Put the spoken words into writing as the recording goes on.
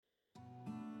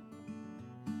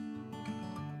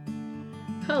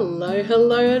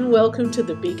Hello, and welcome to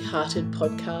the Big Hearted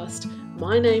Podcast.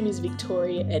 My name is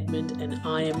Victoria Edmund, and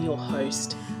I am your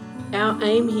host. Our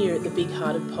aim here at the Big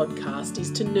Hearted Podcast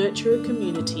is to nurture a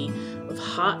community of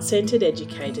heart-centred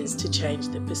educators to change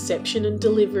the perception and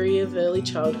delivery of early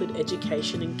childhood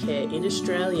education and care in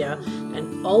Australia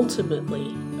and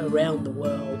ultimately around the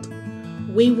world.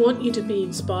 We want you to be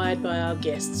inspired by our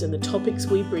guests and the topics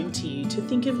we bring to you to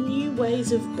think of new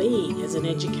ways of being as an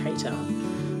educator.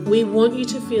 We want you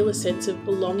to feel a sense of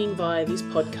belonging via this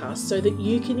podcast so that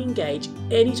you can engage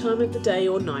any time of the day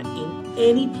or night in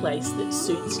any place that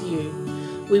suits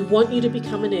you. We want you to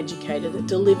become an educator that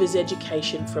delivers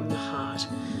education from the heart,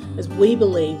 as we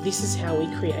believe this is how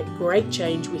we create great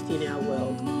change within our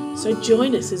world. So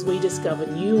join us as we discover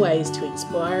new ways to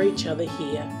inspire each other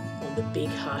here on the Big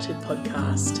Hearted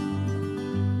Podcast.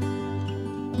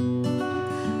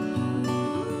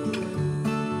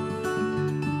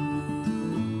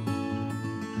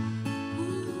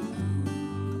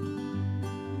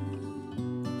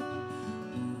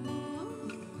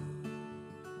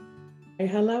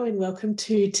 Hello and welcome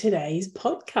to today's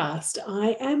podcast.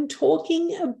 I am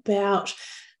talking about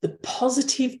the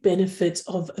positive benefits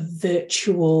of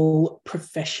virtual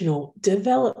professional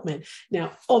development.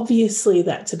 Now, obviously,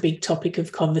 that's a big topic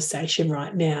of conversation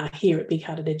right now here at Big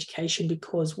Hearted Education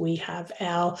because we have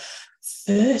our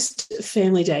first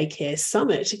Family Daycare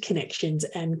Summit, Connectins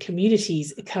and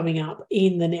Communities, coming up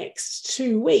in the next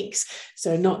 2 weeks.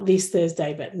 So not this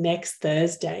Thursday, but next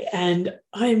Thursday. And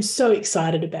I am so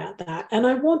excited about that. And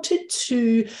I wanted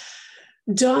to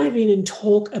dive in and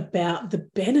talk about the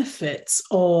benefits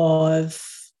of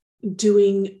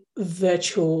doing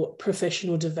virtual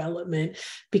professional development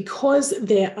because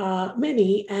there are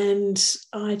many, and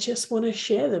I just want to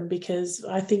share them because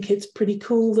I think it's pretty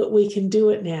cool that we can do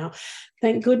it now.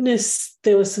 Thank goodness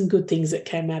there were some good things that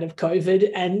came out of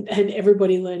COVID and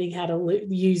everybody learning how to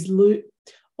use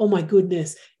oh my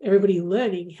goodness, everybody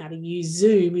learning how to use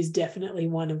Zoom is definitely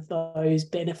one of those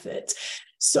benefits.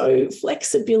 So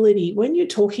flexibility, when you're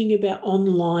talking about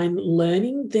online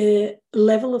learning, the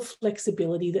level of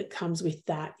flexibility that comes with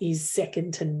that is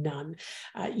second to none.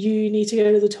 You need to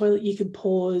go to the toilet, you can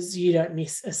pause, you don't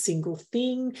miss a single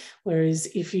thing. Whereas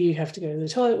if you have to go to the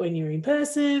toilet when you're in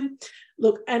person,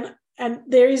 look, and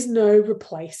there is no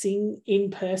replacing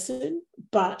in person,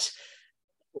 but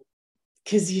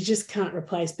because you just can't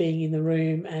replace being in the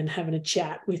room and having a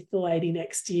chat with the lady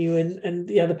next to you and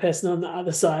the other person on the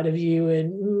other side of you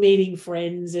and meeting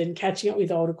friends and catching up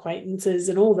with old acquaintances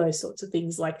and all those sorts of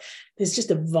things. Like there's just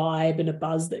a vibe and a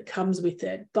buzz that comes with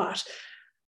it. But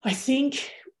I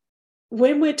think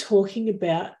when we're talking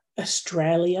about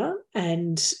Australia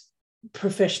and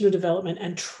professional development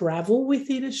and travel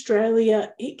within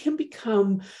Australia, it can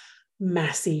become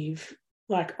massive.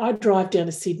 Like I drive down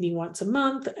to Sydney once a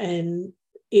month and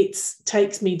it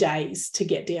takes me days to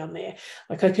get down there.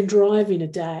 Like I can drive in a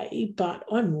day, but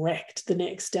I'm wrecked the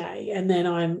next day. And then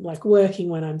I'm like working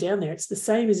when I'm down there. It's the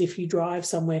same as if you drive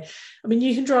somewhere. I mean,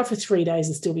 you can drive for 3 days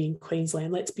and still be in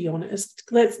Queensland. Let's be honest.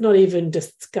 Let's not even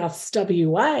discuss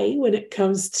WA when it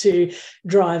comes to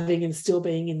driving and still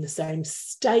being in the same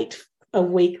state a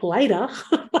week later.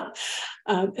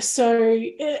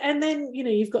 And then,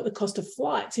 you've got the cost of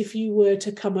flights. If you were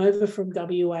to come over from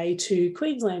WA to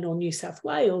Queensland or New South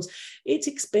Wales, it's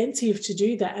expensive to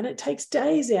do that. And it takes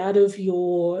days out of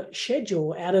your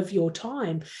schedule, out of your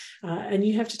time. And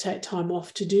you have to take time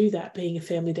off to do that, being a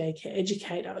family daycare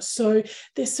educator. So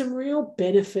there's some real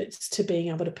benefits to being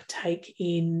able to partake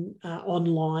in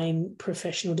online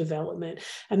professional development.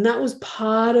 And that was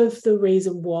part of the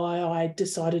reason why I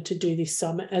decided to do this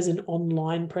summit as an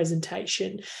online presentation.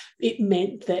 It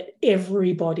meant that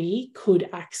everybody could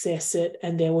access it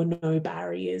and there were no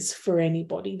barriers for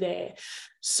anybody there.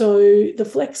 So the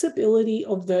flexibility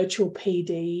of virtual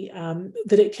PD,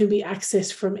 that it can be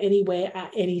accessed from anywhere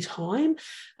at any time,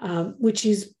 which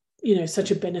is, such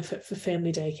a benefit for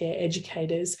family daycare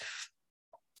educators.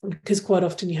 Because quite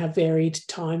often you have varied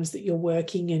times that you're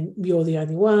working and you're the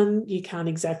only one. You can't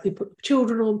exactly put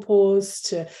children on pause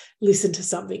to listen to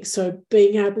something. So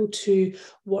being able to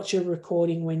watch a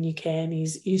recording when you can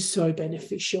is so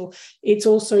beneficial. It's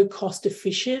also cost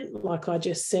efficient. Like I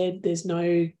just said, there's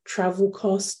no travel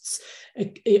costs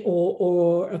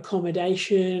or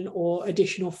accommodation or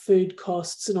additional food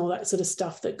costs and all that sort of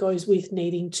stuff that goes with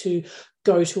needing to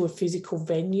go to a physical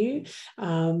venue.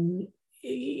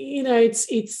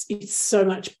 It's so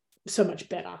much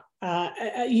better.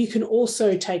 You can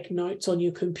also take notes on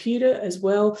your computer as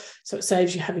well. So it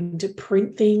saves you having to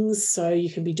print things. So you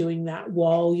can be doing that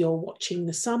while you're watching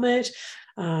the summit.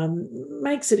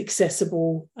 makes it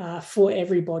accessible for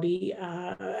everybody.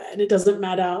 And it doesn't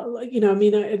matter,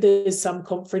 there's some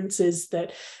conferences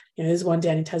that, there's one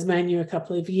down in Tasmania a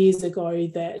couple of years ago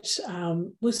that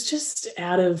was just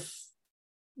out of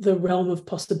the realm of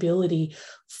possibility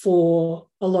for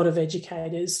a lot of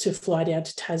educators to fly down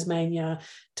to Tasmania,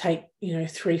 take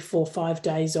 3, 4, 5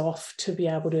 days off to be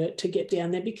able to get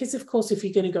down there, because of course if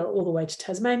you're going to go all the way to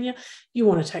Tasmania, you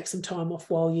want to take some time off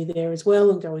while you're there as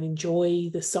well and go and enjoy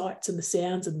the sights and the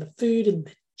sounds and the food and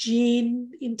the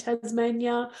gin in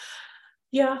Tasmania.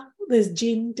 Yeah, there's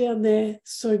gin down there,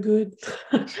 so good.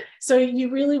 So you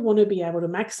really want to be able to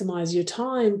maximize your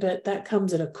time, but that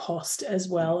comes at a cost as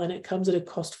well, and it comes at a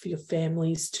cost for your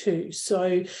families too.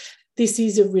 So this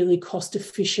is a really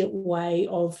cost-efficient way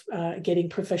of getting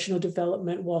professional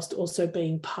development whilst also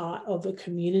being part of a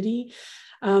community.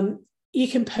 You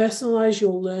can personalize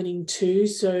your learning too.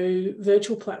 So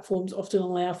virtual platforms often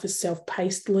allow for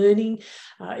self-paced learning.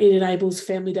 It enables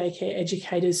family daycare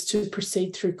educators to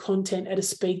proceed through content at a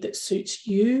speed that suits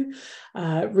you.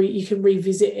 You can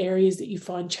revisit areas that you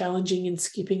find challenging and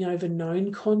skipping over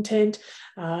known content.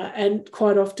 And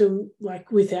quite often,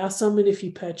 like with our summit, if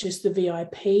you purchase the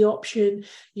VIP option,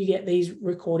 you get these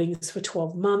recordings for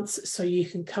 12 months. So you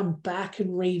can come back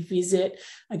and revisit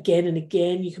again and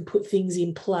again. You can put things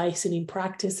in place and in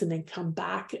practice and then come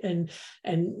back. And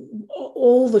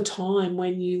all the time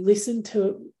when you listen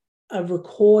to a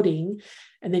recording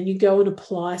and then you go and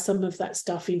apply some of that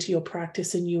stuff into your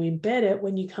practice and you embed it,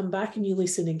 when you come back and you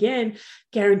listen again,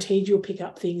 guaranteed you'll pick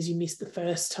up things you missed the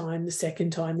first time, the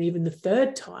second time, even the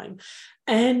third time.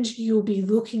 And you'll be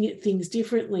looking at things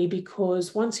differently,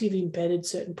 because once you've embedded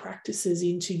certain practices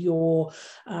into your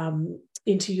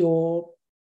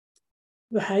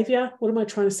behavior. What am I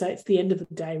trying to say? It's the end of the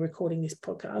day recording this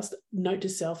podcast. Note to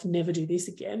self, never do this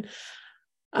again.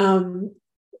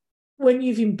 When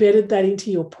you've embedded that into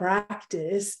your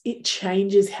practice, it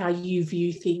changes how you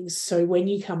view things. So when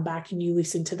you come back and you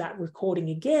listen to that recording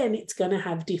again, it's going to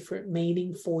have different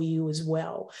meaning for you as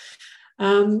well.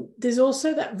 There's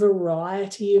also that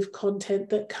variety of content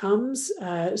that comes.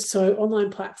 So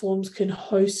online platforms can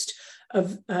host a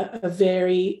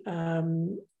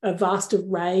vast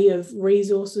array of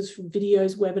resources, from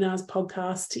videos, webinars,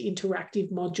 podcasts to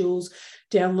interactive modules,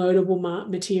 downloadable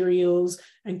materials,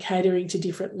 and catering to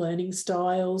different learning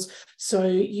styles. So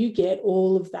you get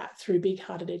all of that through Big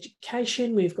Hearted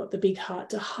Education. We've got the Big Heart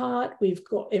to Heart. We've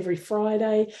got every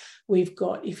Friday. We've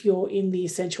got, if you're in the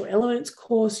Essential Elements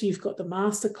course, you've got the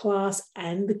masterclass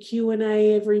and the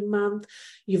Q&A every month.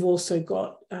 You've also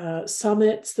got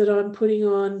summits that I'm putting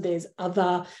on. There's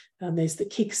there's the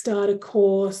Kickstarter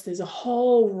course. There's a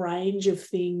whole range of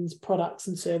things, products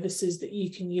and services that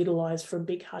you can utilize from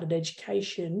Big Hearted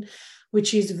Education,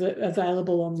 which is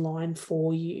available online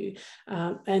for you.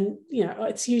 And,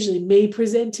 it's usually me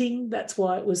presenting. That's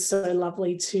why it was so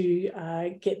lovely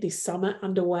to get this summit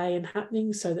underway and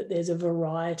happening, so that there's a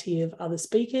variety of other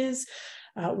speakers.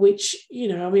 Which, I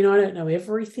don't know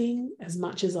everything as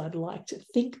much as I'd like to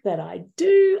think that I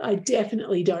do. I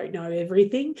definitely don't know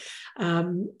everything.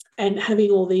 And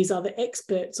having all these other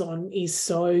experts on is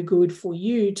so good for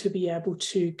you to be able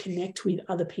to connect with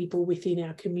other people within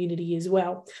our community as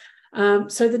well.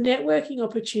 So the networking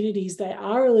opportunities, they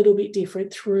are a little bit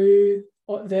different through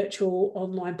virtual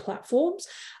online platforms.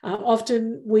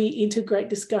 Often we integrate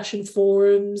discussion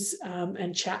forums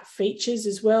and chat features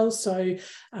as well. So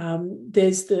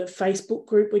there's the Facebook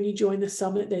group when you join the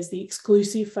summit. There's the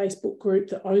exclusive Facebook group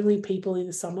that only people in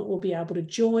the summit will be able to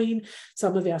join.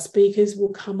 Some of our speakers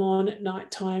will come on at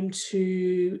nighttime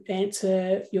to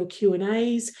answer your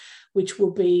Q&As, which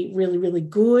will be really, really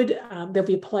good. There'll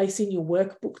be a place in your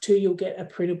workbook too. You'll get a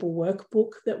printable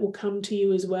workbook that will come to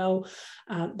you as well.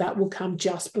 That will come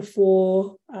just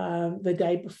before the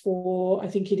day before, I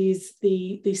think it is,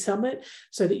 the summit,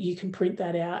 so that you can print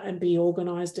that out and be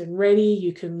organised and ready.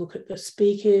 You can look at the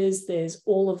speakers. There's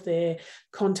all of their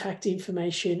contact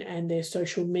information and their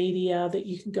social media that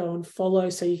you can go and follow,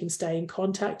 so you can stay in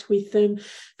contact with them.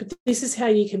 But this is how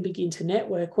you can begin to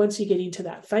network. Once you get into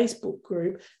that Facebook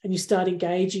group and you start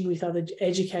engaging with other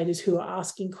educators who are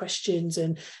asking questions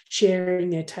and sharing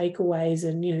their takeaways,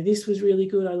 and this was really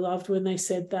good, I loved when they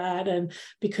said that. And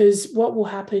because what will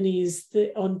happen happen is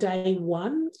that on day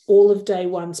one, all of day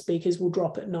one speakers will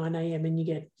drop at 9 a.m. and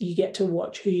you get to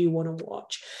watch who you want to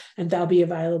watch, and they'll be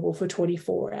available for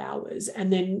 24 hours.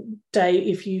 And then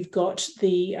if you've got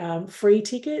the free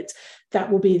tickets, that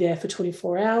will be there for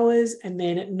 24 hours. And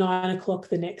then at 9 o'clock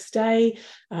the next day,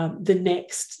 the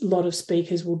next lot of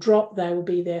speakers will drop. They will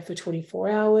be there for 24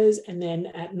 hours. And then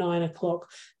at 9 o'clock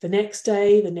the next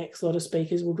day, the next lot of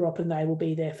speakers will drop and they will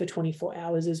be there for 24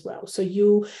 hours as well. So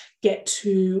you'll get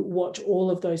to watch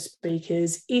all of those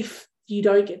speakers. If you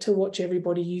don't get to watch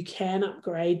everybody, you can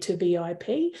upgrade to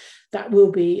VIP. That will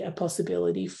be a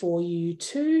possibility for you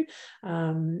too.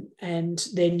 And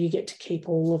then you get to keep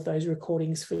all of those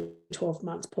recordings for 12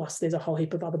 months. Plus, there's a whole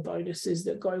heap of other bonuses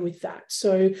that go with that.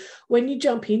 So when you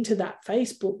jump into that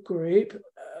Facebook group,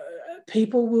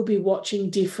 people will be watching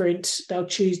they'll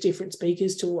choose different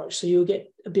speakers to watch. So you'll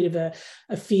get a bit of a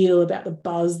feel about the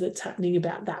buzz that's happening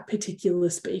about that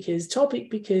particular speaker's topic,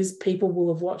 because people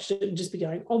will have watched it and just be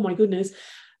going, oh my goodness,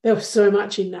 there was so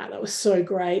much in that. That was so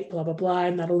great, blah, blah, blah.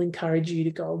 And that'll encourage you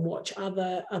to go and watch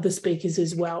other speakers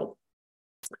as well.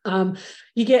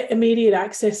 You get immediate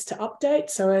access to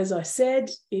updates. So as I said,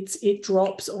 it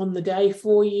drops on the day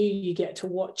for you. You get to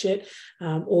watch it,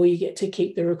 or you get to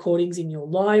keep the recordings in your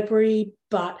library.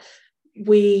 But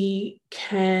we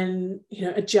can,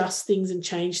 adjust things and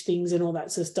change things and all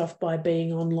that sort of stuff by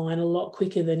being online a lot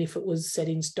quicker than if it was set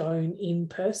in stone in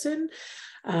person.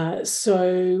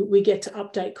 So we get to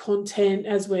update content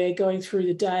as we're going through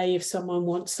the day. If someone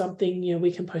wants something,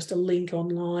 we can post a link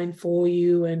online for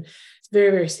you, and it's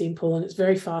very, very simple, and it's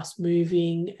very fast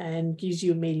moving and gives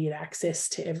you immediate access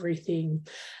to everything.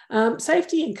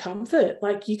 Safety and comfort,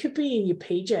 like you could be in your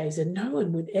PJs and no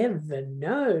one would ever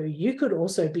know. You could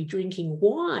also be drinking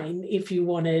wine if you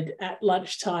wanted at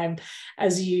lunchtime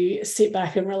as you sit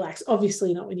back and relax.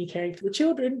 Obviously not when you're caring for the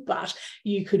children, but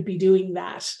you could be doing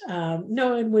that.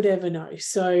 No one would ever know.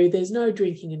 So there's no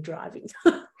drinking and driving.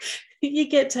 You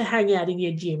get to hang out in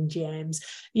your gym jams.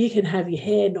 You can have your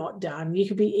hair not done. You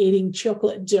could be eating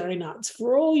chocolate donuts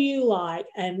for all you like,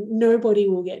 and nobody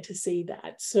will get to see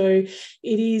that. So it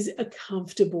is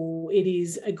it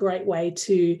is a great way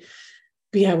to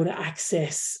be able to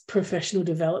access professional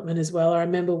development as well. I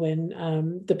remember when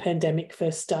the pandemic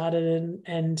first started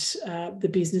and the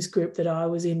business group that I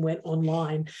was in went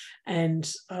online,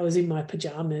 and I was in my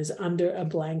pajamas under a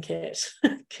blanket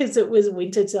because it was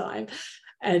wintertime,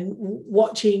 and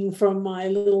watching from my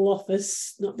little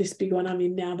office, not this big one I'm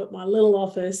in now, but my little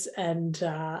office, and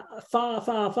far,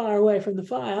 far, far away from the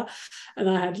fire. And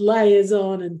I had layers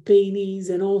on and beanies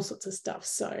and all sorts of stuff.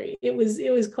 So it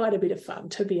was quite a bit of fun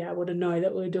to be able to know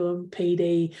that we're doing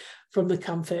PD from the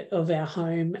comfort of our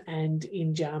home and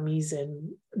in jammies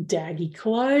and daggy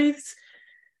clothes.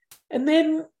 And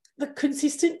then the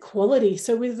consistent quality.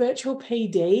 So with virtual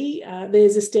PD,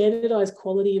 there's a standardized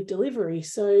quality of delivery.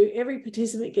 So every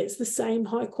participant gets the same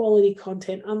high quality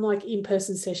content, unlike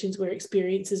in-person sessions where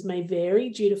experiences may vary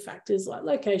due to factors like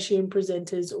location,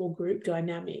 presenters, or group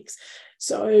dynamics.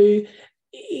 So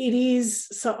it is,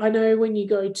 so I know when you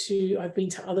go to, I've been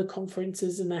to other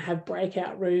conferences and they have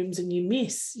breakout rooms and you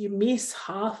miss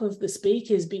half of the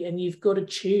speakers and you've got to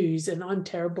choose. And I'm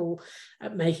terrible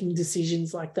at making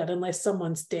decisions like that unless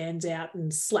someone stands out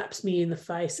and slaps me in the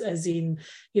face, as in,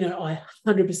 I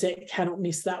 100% cannot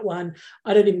miss that one.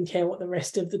 I don't even care what the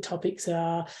rest of the topics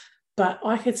are. But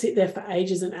I could sit there for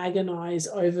ages and agonize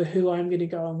over who I'm going to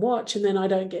go and watch, and then I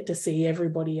don't get to see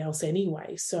everybody else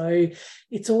anyway. So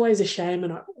it's always a shame,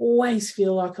 and I always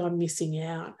feel like I'm missing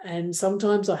out. And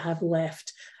sometimes I have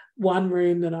left one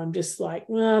room that I'm just like,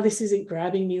 well, this isn't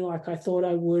grabbing me like I thought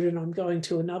I would, and I'm going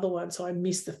to another one. So I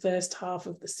missed the first half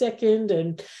of the second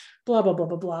and blah, blah, blah,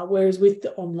 blah, blah. Whereas with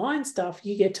the online stuff,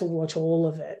 you get to watch all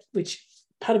of it, which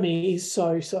part of me is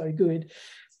so, so good.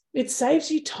 It saves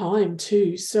you time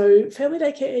too. So family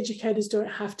daycare educators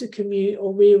don't have to commute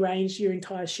or rearrange your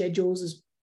entire schedules,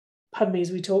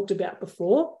 as we talked about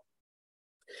before.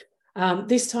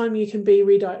 This time can be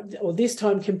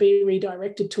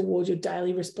redirected towards your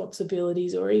daily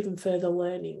responsibilities or even further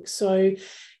learning. So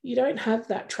you don't have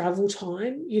that travel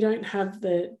time. You don't have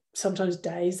the sometimes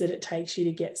days that it takes you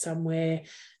to get somewhere,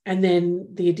 and then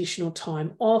the additional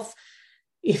time off.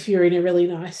 If you're in a really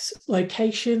nice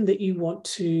location that you want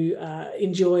to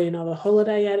enjoy another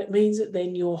holiday at, it means that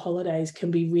then your holidays can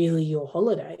be really your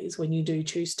holidays when you do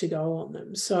choose to go on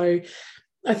them. So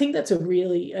I think that's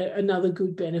another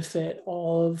good benefit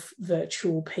of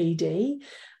virtual PD.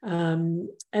 And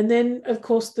then, of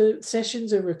course, the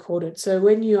sessions are recorded. So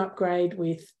when you upgrade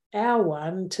with our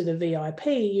one to the VIP,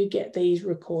 you get these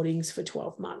recordings for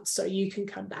 12 months. So you can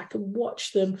come back and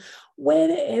watch them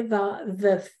wherever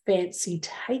the fancy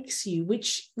takes you,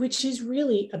 which is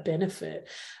really a benefit.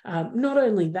 Not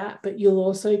only that, but you'll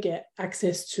also get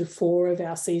access to 4 of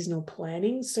our seasonal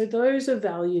plannings. So those are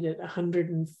valued at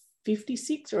 $156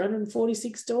 or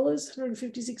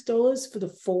 $156 for the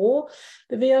 4.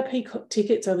 The VIP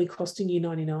ticket's only costing you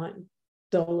 $99.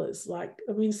 Like,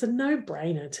 I mean, it's a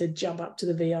no-brainer to jump up to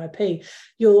the VIP.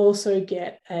 You'll also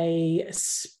get a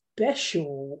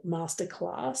special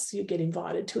masterclass. You get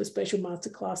invited to a special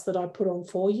masterclass that I put on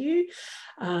for you,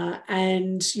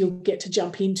 and you'll get to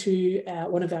jump into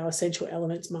one of our Essential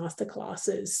Elements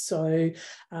masterclasses. So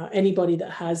anybody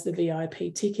that has the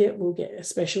VIP ticket will get a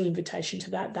special invitation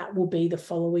to that. That will be the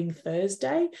following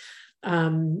Thursday.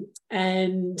 And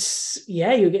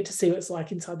yeah, you'll get to see what it's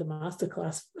like inside the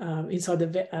masterclass, inside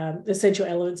the Essential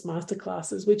Elements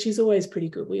masterclasses, which is always pretty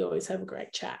good. We always have a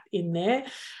great chat in there.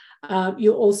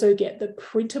 You'll also get the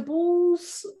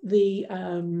printables, the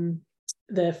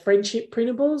friendship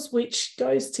printables, which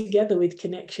goes together with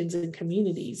Connectins and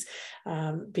Communities,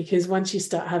 because once you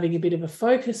start having a bit of a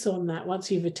focus on that, once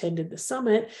you've attended the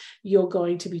summit, you're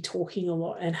going to be talking a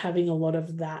lot and having a lot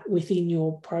of that within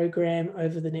your program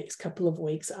over the next couple of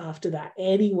weeks after that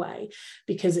anyway,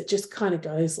 because it just kind of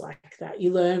goes like that.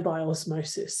 You learn by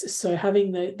osmosis. So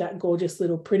having that gorgeous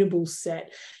little printable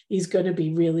set is going to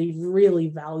be really, really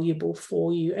valuable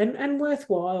for you and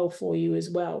worthwhile for you as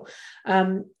well.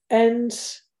 And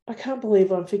I can't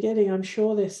believe I'm forgetting. I'm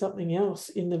sure there's something else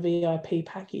in the VIP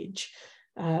package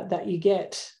that you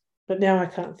get, but now I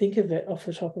can't think of it off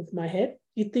the top of my head.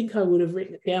 You'd think I would have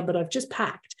written it down, but I've just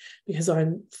packed because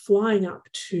I'm flying up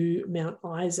to Mount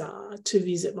Isa to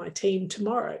visit my team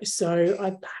tomorrow. So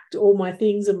I've packed all my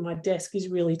things and my desk is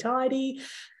really tidy.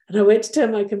 And I went to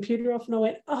turn my computer off and I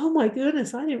went, oh my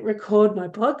goodness, I didn't record my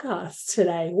podcast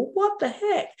today. Well, what the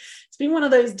heck? It's been one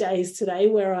of those days today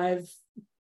where I've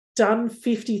done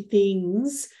 50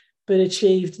 things but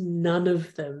achieved none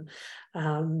of them.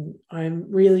 I'm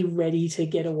really ready to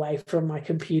get away from my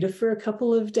computer for a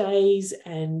couple of days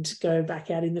and go back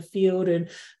out in the field and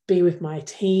be with my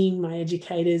team, my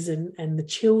educators and the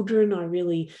children. I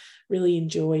really, really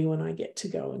enjoy when I get to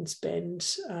go and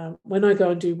spend, when I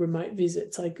go and do remote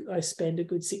visits, I spend a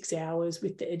good 6 hours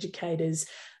with the educators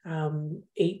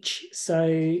each. So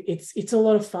it's a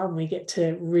lot of fun. We get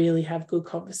to really have good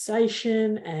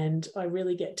conversation and I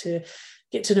really get to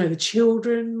know the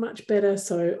children much better.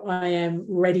 So I am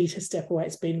ready to step away.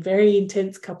 It's been a very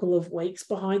intense couple of weeks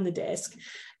behind the desk.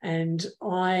 And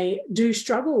I do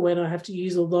struggle when I have to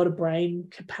use a lot of brain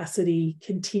capacity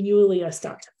continually. I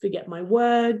start to forget my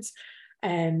words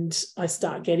and I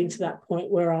start getting to that point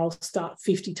where I'll start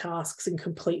 50 tasks and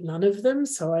complete none of them.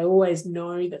 So I always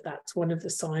know that that's one of the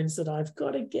signs that I've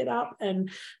got to get up and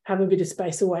have a bit of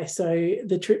space away. So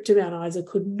the trip to Mount Isa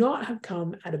could not have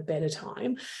come at a better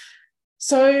time.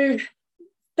 So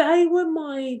they were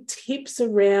my tips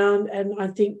around, and I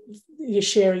think you're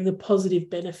sharing the positive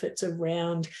benefits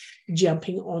around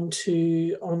jumping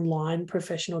onto online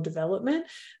professional development.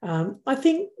 I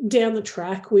think down the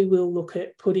track, we will look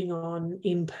at putting on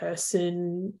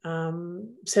in-person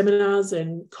seminars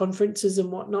and conferences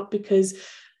and whatnot, because,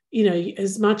 you know,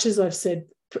 as much as I've said,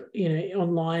 you know,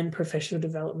 online professional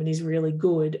development is really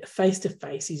good,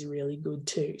 face-to-face is really good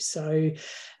too. So,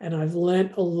 and I've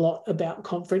learned a lot about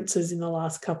conferences in the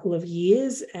last couple of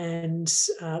years and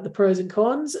the pros and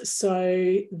cons.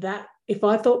 So that if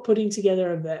I thought putting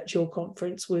together a virtual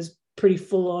conference was pretty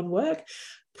full-on work,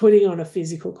 putting on a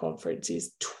physical conference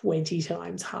is 20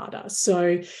 times harder.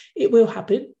 So it will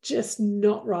happen, just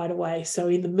not right away. So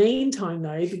in the meantime,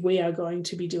 though, we are going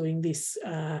to be doing this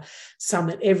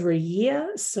summit every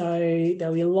year. So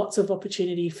there'll be lots of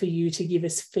opportunity for you to give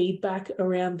us feedback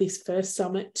around this first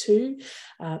summit too,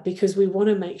 because we want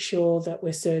to make sure that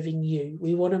we're serving you.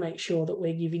 We want to make sure that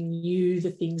we're giving you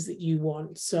the things that you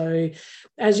want. So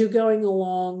as you're going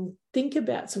along, think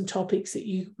about some topics that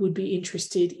you would be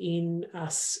interested in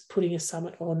us putting a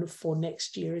summit on for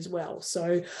next year as well.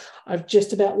 So I've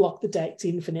just about locked the dates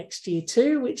in for next year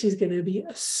too, which is going to be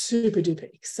super duper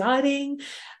exciting.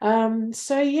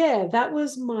 So yeah, that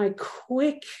was my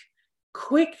quick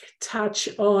touch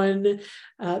on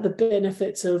the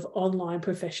benefits of online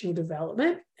professional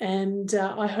development. And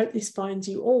I hope this finds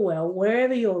you all well,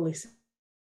 wherever you're listening.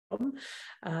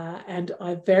 And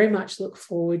I very much look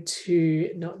forward to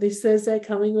not this Thursday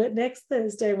coming, but next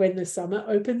Thursday when the summit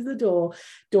opens the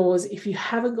doors. If you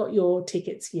haven't got your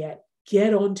tickets yet,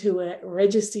 get onto it,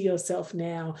 register yourself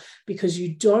now, because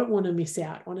you don't want to miss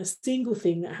out on a single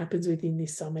thing that happens within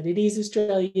this summit. It is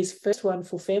Australia's first one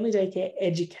for family daycare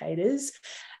educators,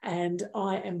 and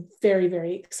I am very,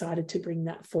 very excited to bring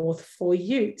that forth for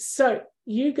you. So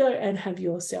you go and have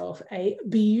yourself a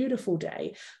beautiful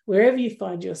day, wherever you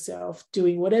find yourself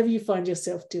doing whatever you find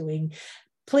yourself doing.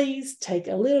 Please take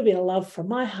a little bit of love from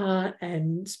my heart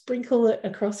and sprinkle it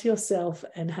across yourself,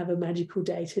 and have a magical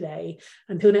day today.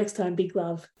 Until next time, big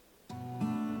love.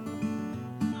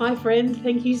 Hi friend,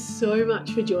 thank you so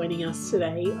much for joining us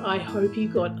today. I hope you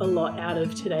got a lot out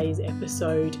of today's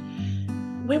episode.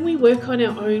 When we work on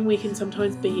our own, we can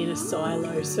sometimes be in a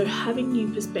silo, so having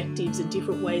new perspectives and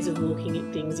different ways of looking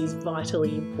at things is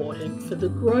vitally important for the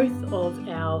growth of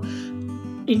our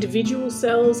individual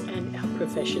selves and our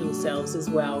professional selves as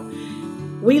well.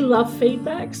 We love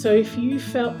feedback, so if you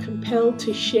felt compelled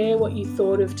to share what you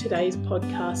thought of today's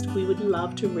podcast, we would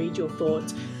love to read your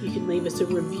thoughts. You can leave us a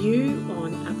review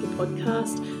on Apple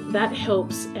Podcast. That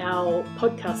helps our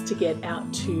podcast to get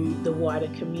out to the wider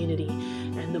community.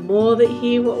 And the more that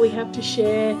hear what we have to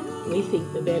share, we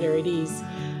think the better it is.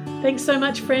 Thanks so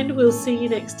much, friend. We'll see you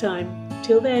next time.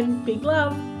 Till then, big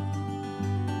love.